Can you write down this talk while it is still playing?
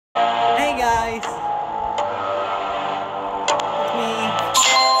guys. It's me.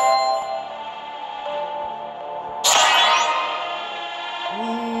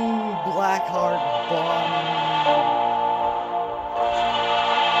 Ooh, black heart bomb.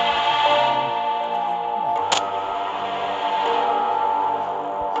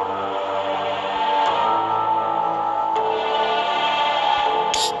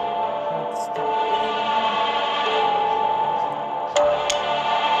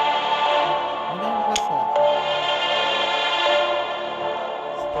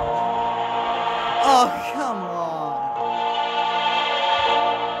 Oh, come on.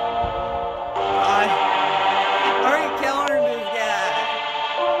 I already countered this guy.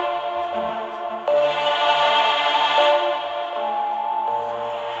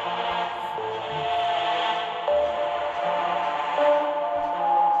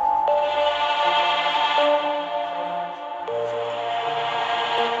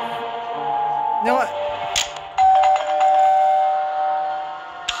 You know what?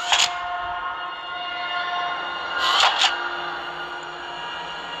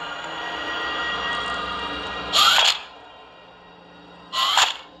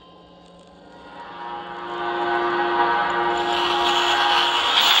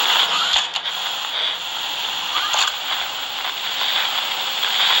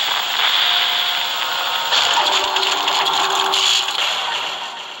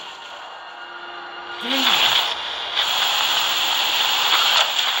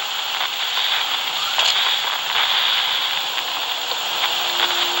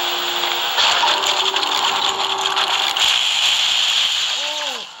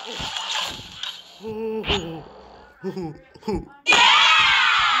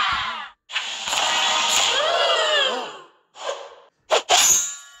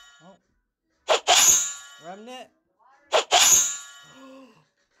 Remnant?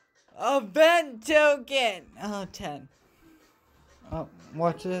 Event token! Oh, 10. Oh,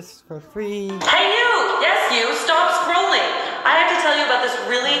 watch this for free. Hey you! Yes you! Stop scrolling! I have to tell you about this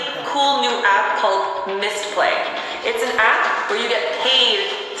really cool new app called Mistplay. It's an app where you get paid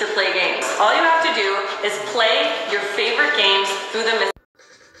to play games. All you have to do is play your favorite games through the Mist.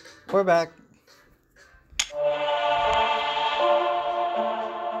 We're back.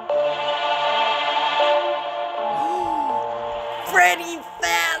 Freddy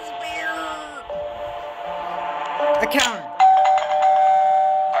a counter.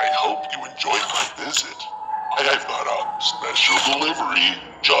 I hope you enjoyed my visit. I've got a special delivery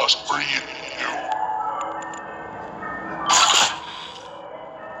just for you.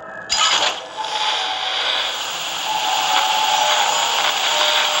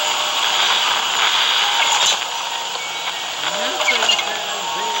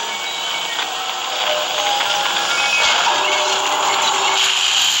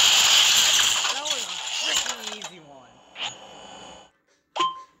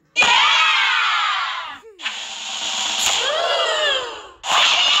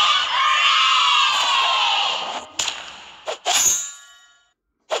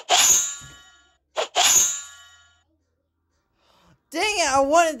 Dang it, I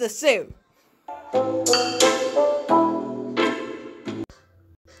wanted the suit.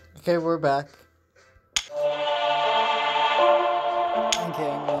 Okay, we're back. Okay,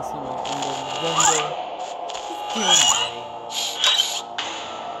 I'm gonna see my window.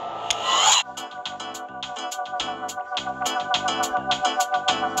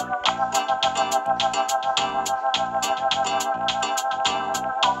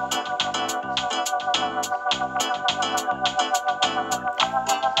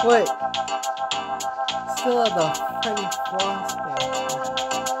 Wait, still have the Freddy frostbite.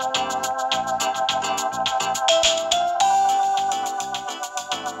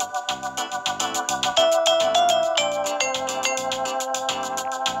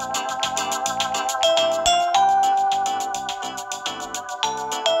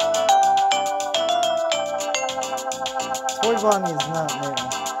 Toy Bonnie is not new.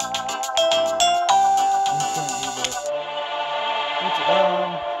 You can't do this. Which,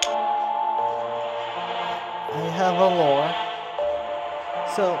 I have a lore,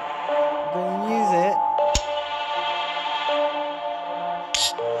 so I'm going to use it.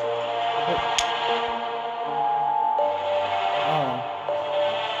 Oh.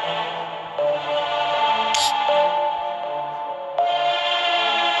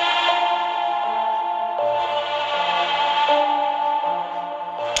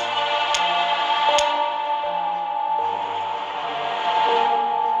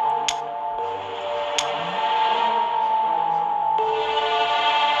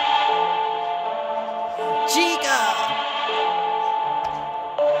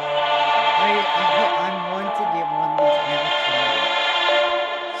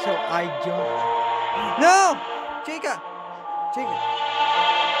 I don't. No! Chica! Chica!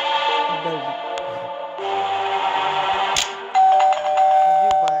 Baby. I'll do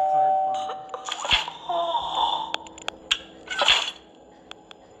black heart bomb.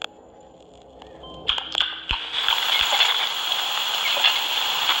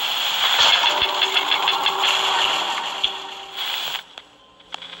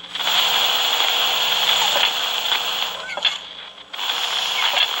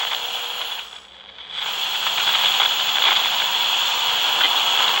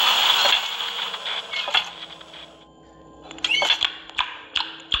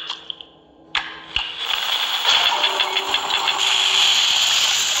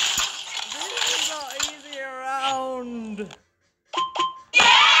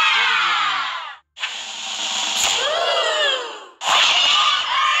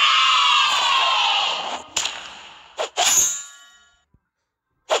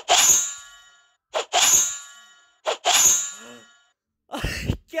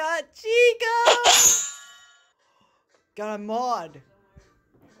 Got Chico! Got a mod.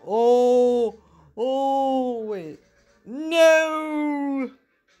 Oh, wait. No!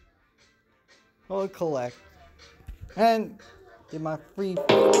 I'll collect. And get my free.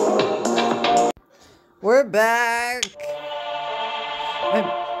 We're back! And,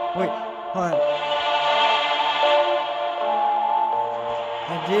 wait, hold on.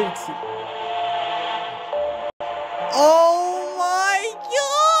 I did see. Oh my gosh!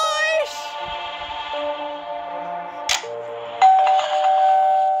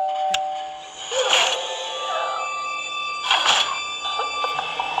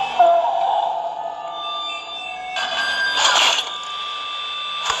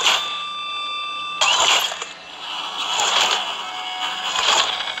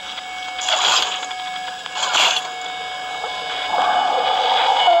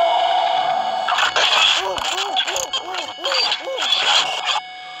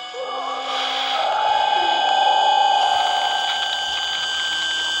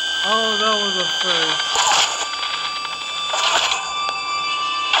 Oh, that was a first.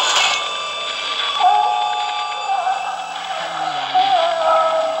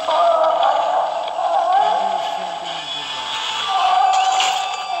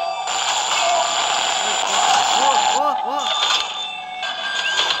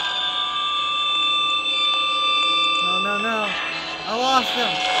 No. I lost him.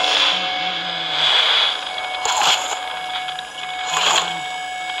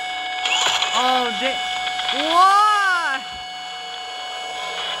 Oh, what?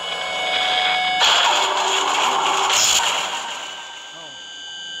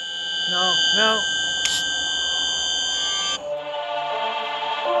 Oh. No.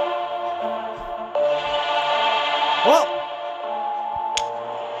 Whoa!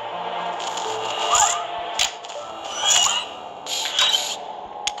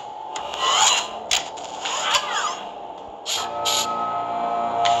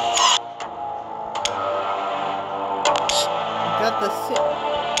 Got the sit.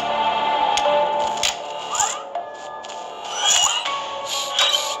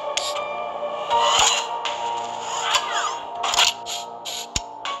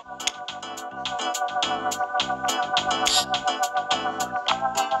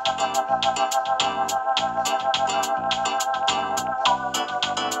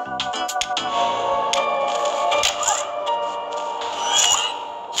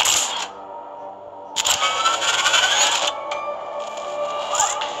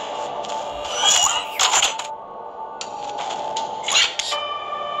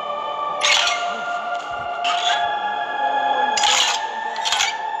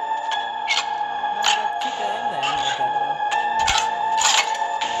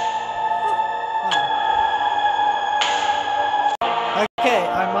 Okay,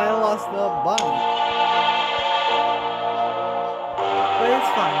 I might have lost the bunny. But it's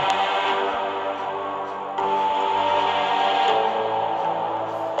fine.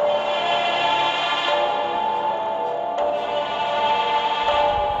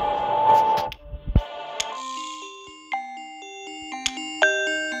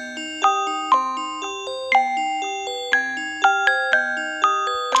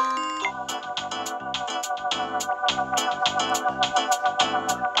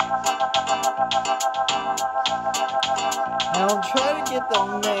 I'll try to get the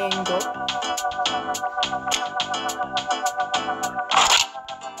mango.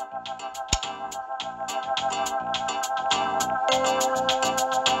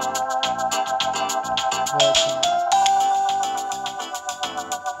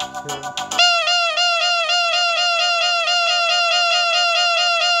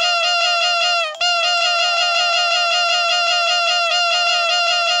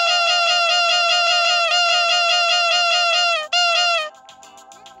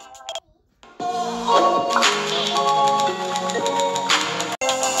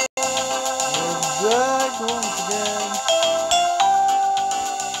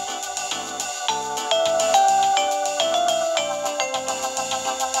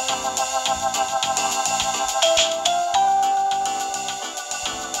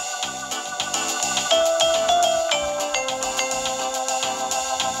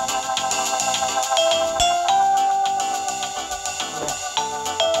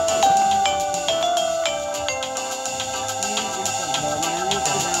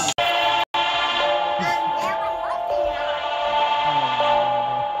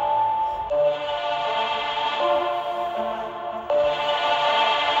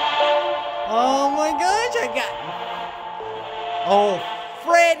 Oh my gosh, I got... Oh,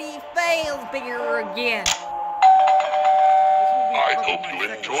 Freddy Fazbear again. I hope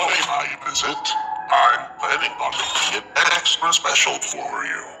you enjoy my visit. I'm planning on making it extra special for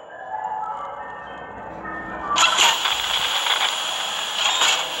you.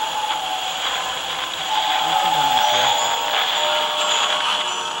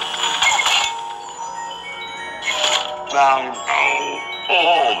 Now,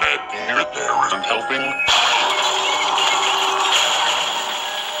 all that here there isn't helping.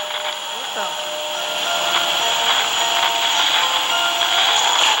 What the?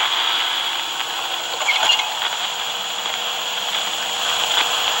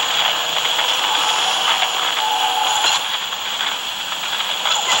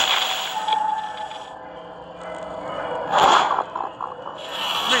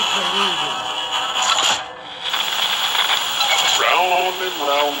 Round and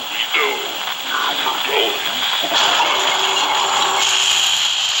round we go. Where we're going.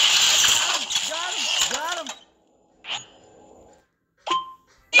 Got him!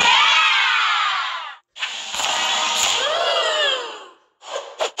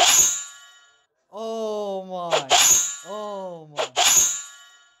 Oh my. Oh my.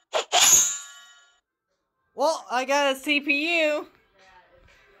 Well, I got a CPU.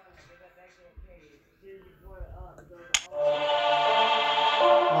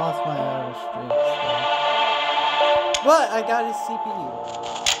 Lost my other streaks though. But I got his CPU.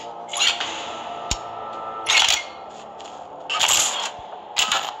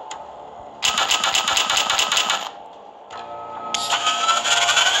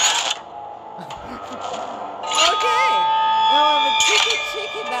 Okay! Now I have a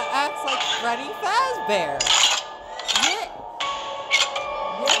chicken that acts like Freddy Fazbear. Yeah.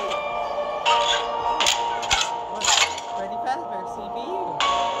 Yeah. Look, Freddy Fazbear CPU.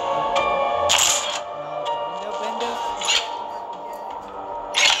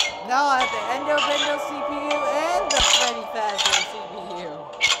 Now I have the Endo Bendo CPU and the Freddy Fazbear CPU.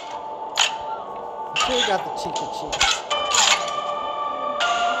 So we got the Chica Chica.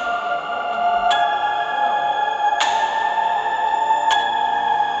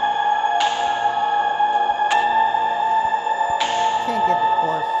 Can't get the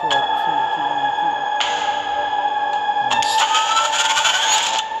course short too.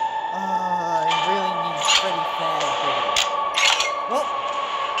 I really need Freddy Fazbear. Well,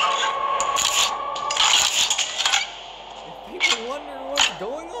 if people wonder what's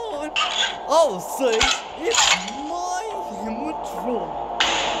going on, I'll say it's my animatronic.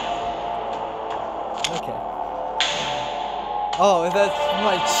 Okay. Oh, that's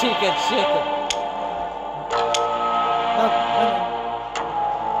my Chica Chica.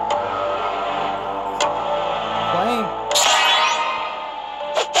 Playing.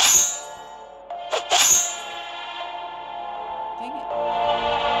 Dang it.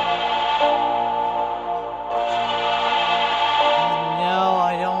 No, I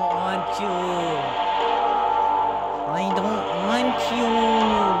don't want you. I don't want you.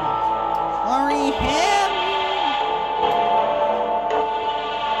 Hurry, him.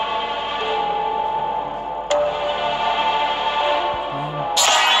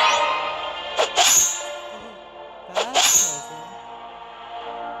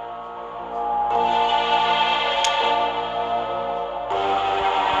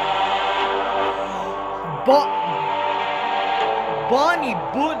 Bonnie,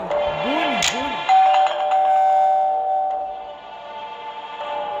 Bunny.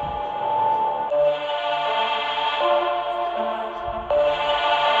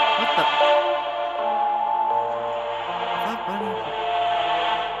 What the? Is that Bunny?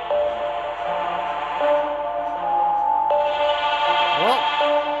 Well.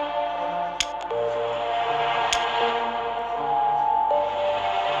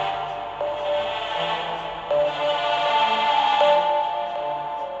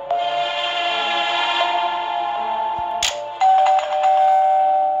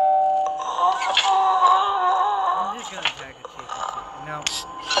 I'm just gonna attack a chicken. No.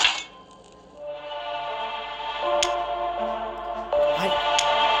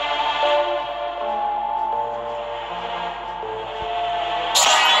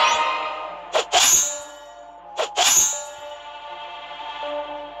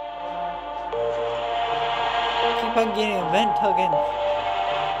 Keep on getting event tokens.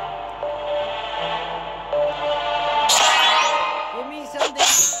 Give me something.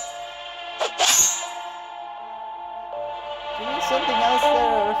 Give me something else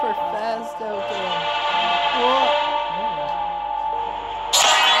there for fast tokens. Whoa.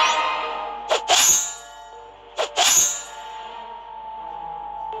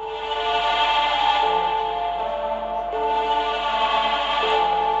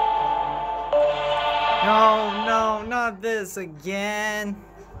 not this again.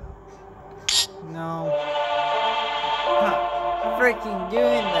 No. Not freaking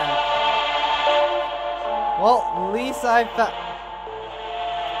doing that. Well, at least I found.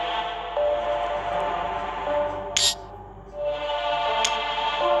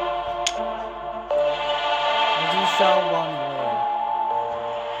 We'll do Shadow Bonnie later.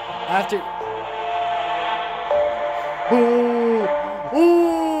 After. Ooh!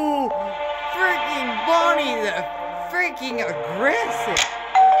 Ooh! Freaking Bonnie, the freaking aggressive.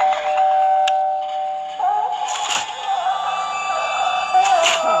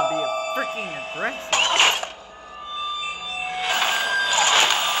 I'll be freaking aggressive.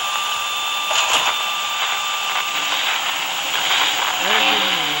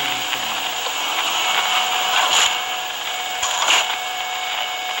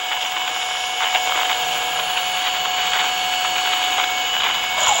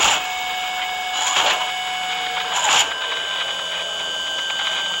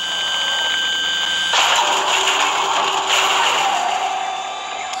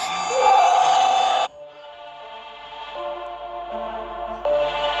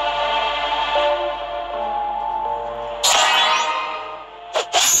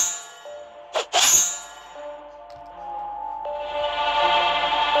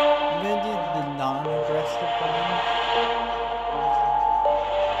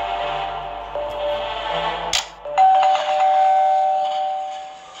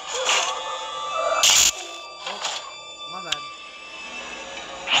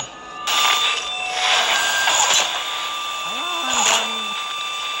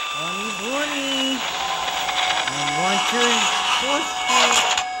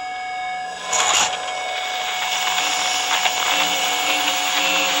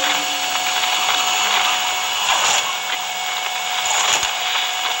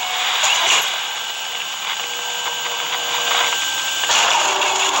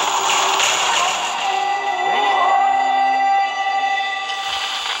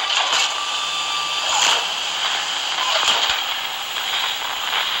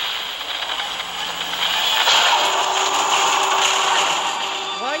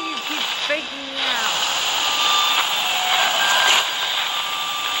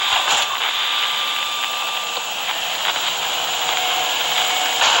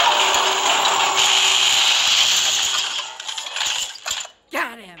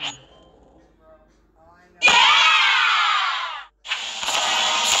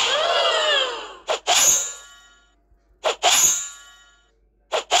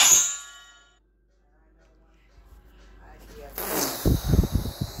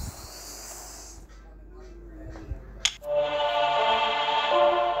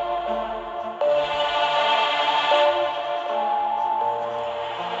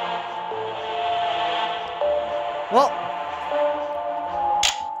 Well,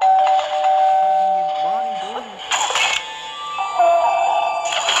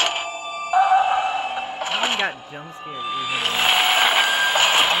 I got jump scared even.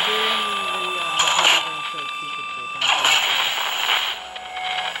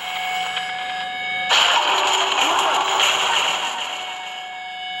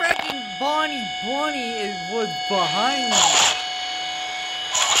 Freaking Bonnie was behind me.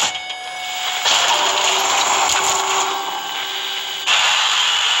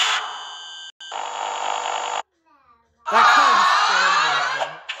 That kind of scared me.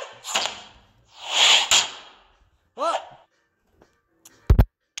 What?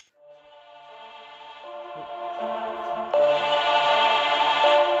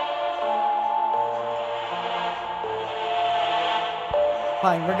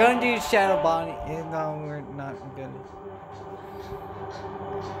 Fine, we're gonna do Shadow Bonnie. No, we're not gonna.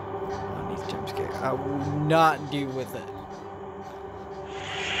 Bonnie's jump scare. I will not deal with it.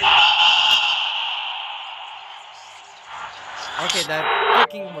 Okay, that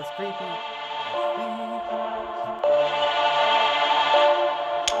freaking was creepy.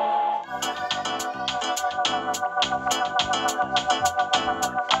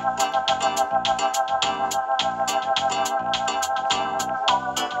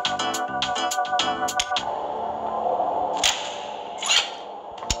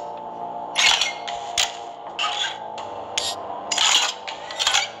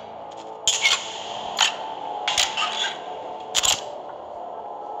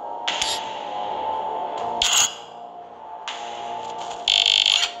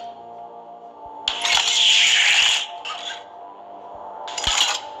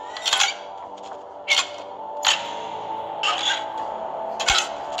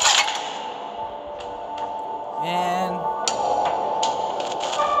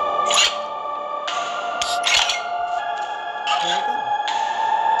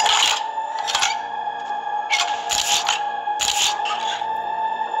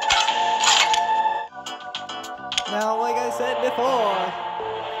 said before.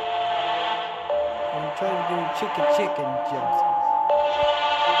 I'm trying to do chicken jumps.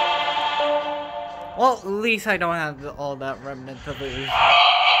 Well, at least I don't have all that remnant to lose.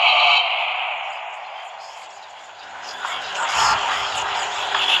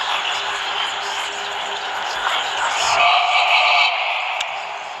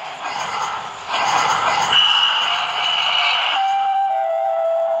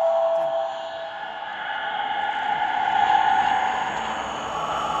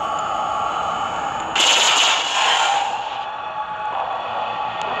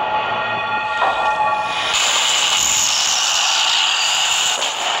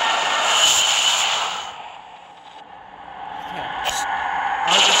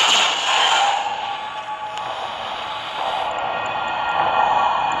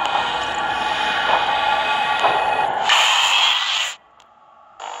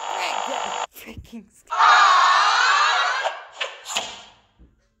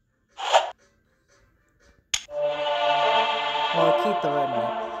 Well, keep the remnant.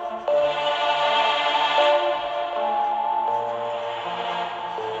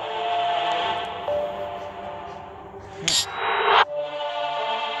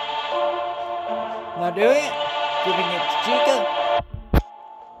 Now doing it, giving it to Chica.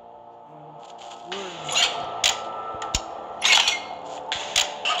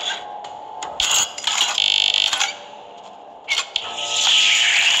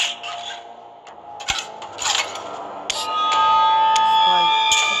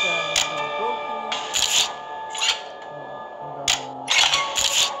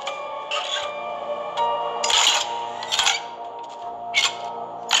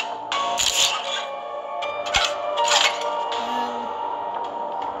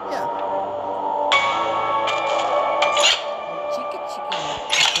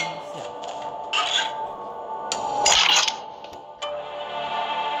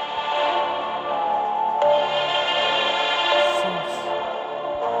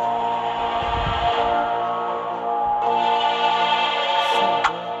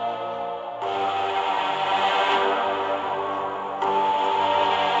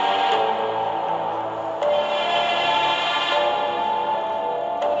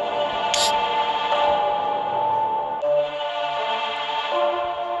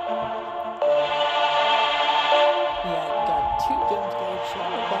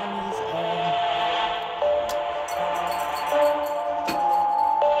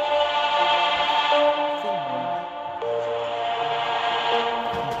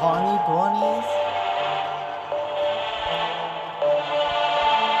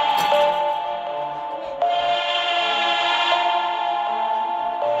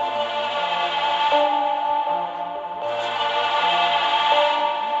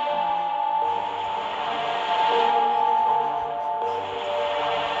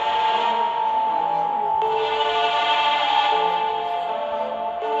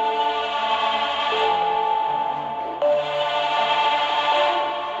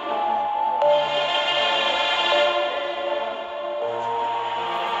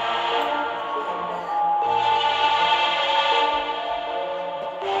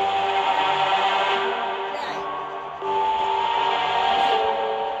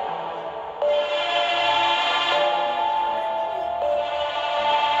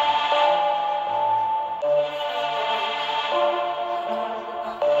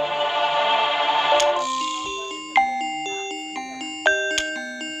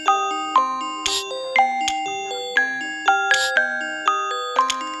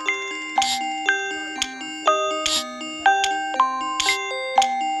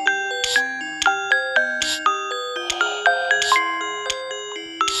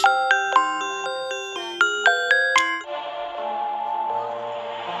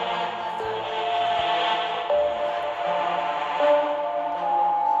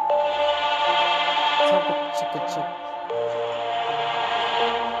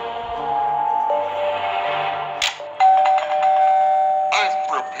 I've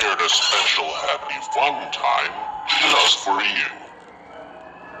prepared a special happy fun time just for you.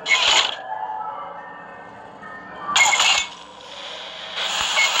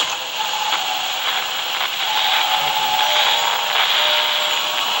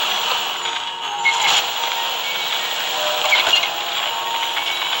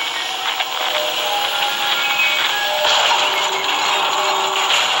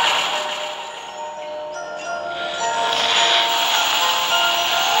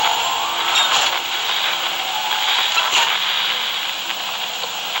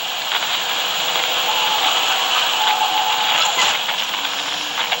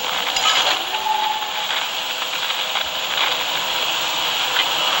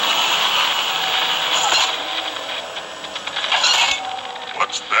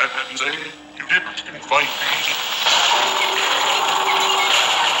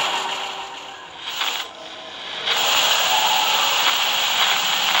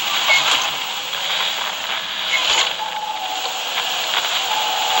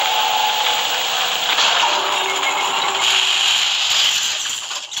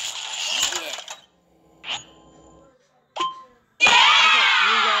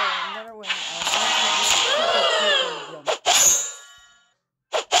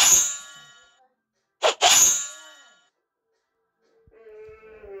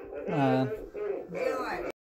 Uh,